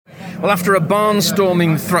Well, after a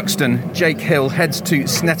barnstorming Thruxton, Jake Hill heads to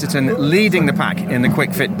Snetterton, leading the pack in the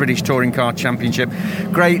Quick Fit British Touring Car Championship.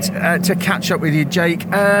 Great to catch up with you, Jake.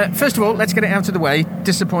 First of all, let's get it out of the way.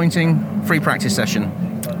 Disappointing free practice session.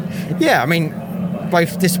 Yeah, I mean,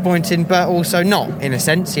 both disappointing, but also not, in a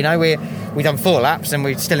sense. You know, we've done 4 laps and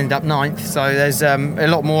we still end up 9th. So there's a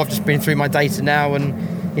lot more. I've just been through my data now,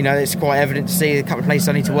 and you know, it's quite evident to see a couple of places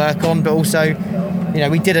I need to work on, but also, you know,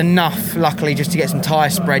 we did enough, luckily, just to get some tyre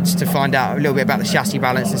spreads to find out a little bit about the chassis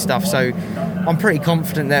balance and stuff. So I'm pretty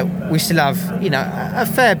confident that we still have, you know, a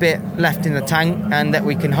fair bit left in the tank, and that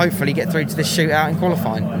we can hopefully get through to this shootout in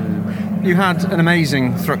qualifying. You had an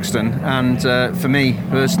amazing Thruxton, and for me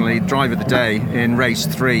personally, drive of the day in race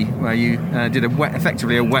 3, where you did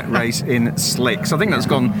effectively a wet race in slicks. I think that's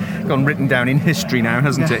gone written down in history now,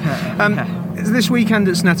 hasn't it? This weekend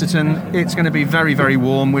at Snetterton, it's going to be very, very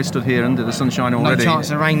warm. We're stood here under the sunshine already. No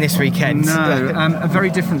chance of rain this weekend. No, a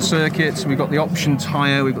very different circuit. We've got the option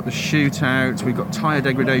tyre, we've got the shootout, we've got tyre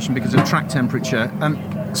degradation because of track temperature.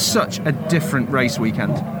 Such a different race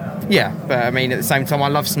weekend. Yeah, but I mean, at the same time, I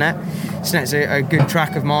love Snet. Snet's a good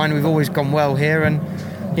track of mine. We've always gone well here, and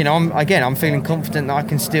you know, I'm feeling confident that I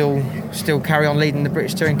can still carry on leading the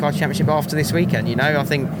British Touring Car Championship after this weekend. You know, I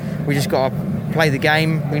think we just got to play the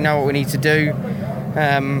game. We know what we need to do.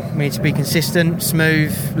 We need to be consistent,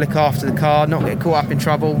 smooth, look after the car, not get caught up in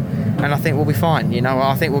trouble, and I think we'll be fine. You know,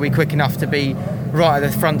 I think we'll be quick enough to be right at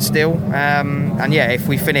the front still. And yeah, if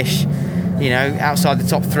we finish, you know, outside the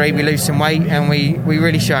top 3, we lose some weight and we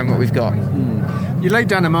really show them what we've got. You laid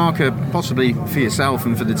down a marker, possibly for yourself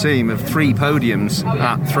and for the team, of 3 podiums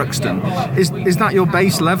at Thruxton. Is that your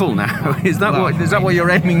base level now? Is that what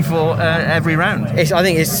you're aiming for every round? I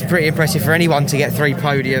think it's pretty impressive for anyone to get 3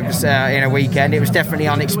 podiums in a weekend. It was definitely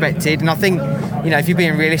unexpected, and I think, you know, if you're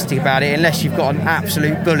being realistic about it, unless you've got an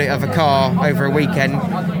absolute bullet of a car over a weekend,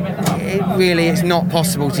 it's not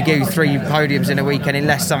possible to do 3 podiums in a weekend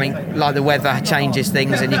unless something like the weather changes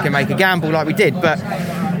things and you can make a gamble like we did. But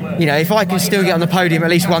you know, if I can still get on the podium at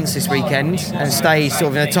least once this weekend and stay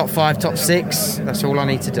sort of in the top 5, top 6, that's all I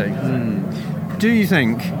need to do. Do you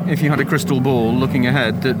think, if you had a crystal ball looking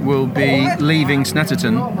ahead, that we'll be leaving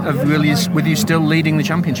Snetterton with you still leading the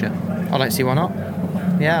championship? I don't see why not.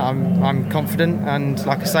 Yeah, I'm confident, and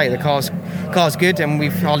like I say, the car's good, and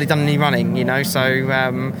we've hardly done any running, you know,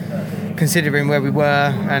 so considering where we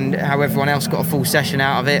were and how everyone else got a full session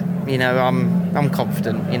out of it, you know, I'm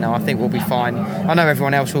confident. You know, I think we'll be fine. I know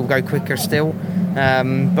everyone else will go quicker still,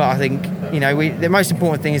 but I think, you know, the most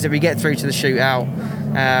important thing is that we get through to the shootout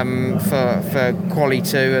for quali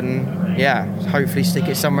 2, and yeah, hopefully stick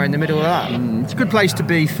it somewhere in the middle of that. It's a good place to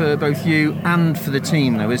be for both you and for the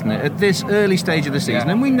team, though, isn't it? At this early stage of the season,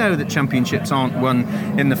 and we know that championships aren't won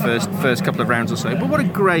in the first couple of rounds or so, but what a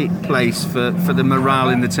great place for the morale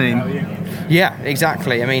in the team. Yeah,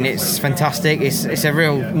 exactly. I mean, it's fantastic. It's a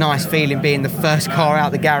real nice feeling being the first car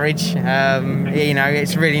out the garage. You know,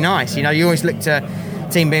 it's really nice. You know, you always look to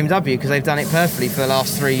Team BMW because they've done it perfectly for the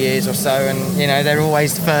last 3 years or so, and you know, they're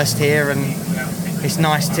always the first here, and it's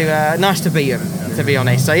nice to beat them, to be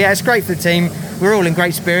honest. So yeah, it's great for the team. We're all in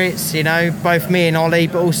great spirits, you know, both me and Ollie,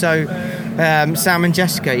 but also Sam and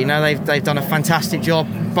Jessica. You know, they've done a fantastic job,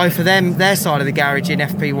 both of them, their side of the garage in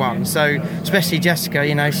FP1. So especially Jessica,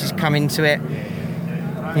 you know, she's come into it,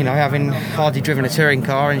 you know, having hardly driven a touring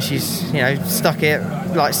car, and she's, you know, stuck it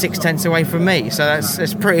like 6/10 away from me. So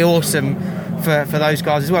that's pretty awesome for those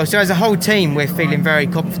guys as well. So as a whole team, we're feeling very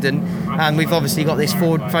confident, and we've obviously got this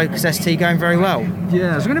Ford Focus ST going very well.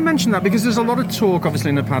 Yeah, I was going to mention that because there's a lot of talk obviously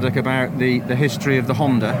in the paddock about the history of the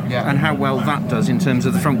Honda and how well that does in terms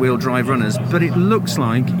of the front wheel drive runners, but it looks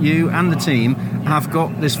like you and the team have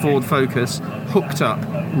got this Ford Focus hooked up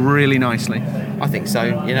really nicely. I think so.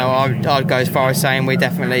 You know, I'd go as far as saying we're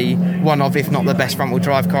definitely one of, if not the best front wheel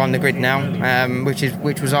drive car on the grid now,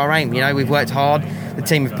 which was our aim. You know, we've worked hard. The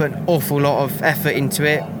team have put an awful lot of effort into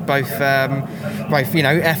it, both you know,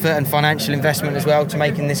 effort and financial investment as well, to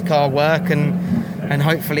making this car work, and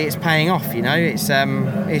hopefully it's paying off. You know,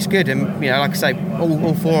 it's good, and you know, like I say,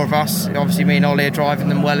 all 4 of us, obviously me and Ollie, are driving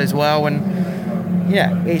them well as well, and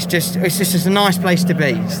yeah, it's just a nice place to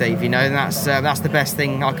be, Steve. You know, and that's the best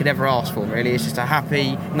thing I could ever ask for. Really, it's just a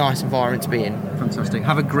happy, nice environment to be in. Fantastic.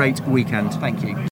 Have a great weekend. Thank you.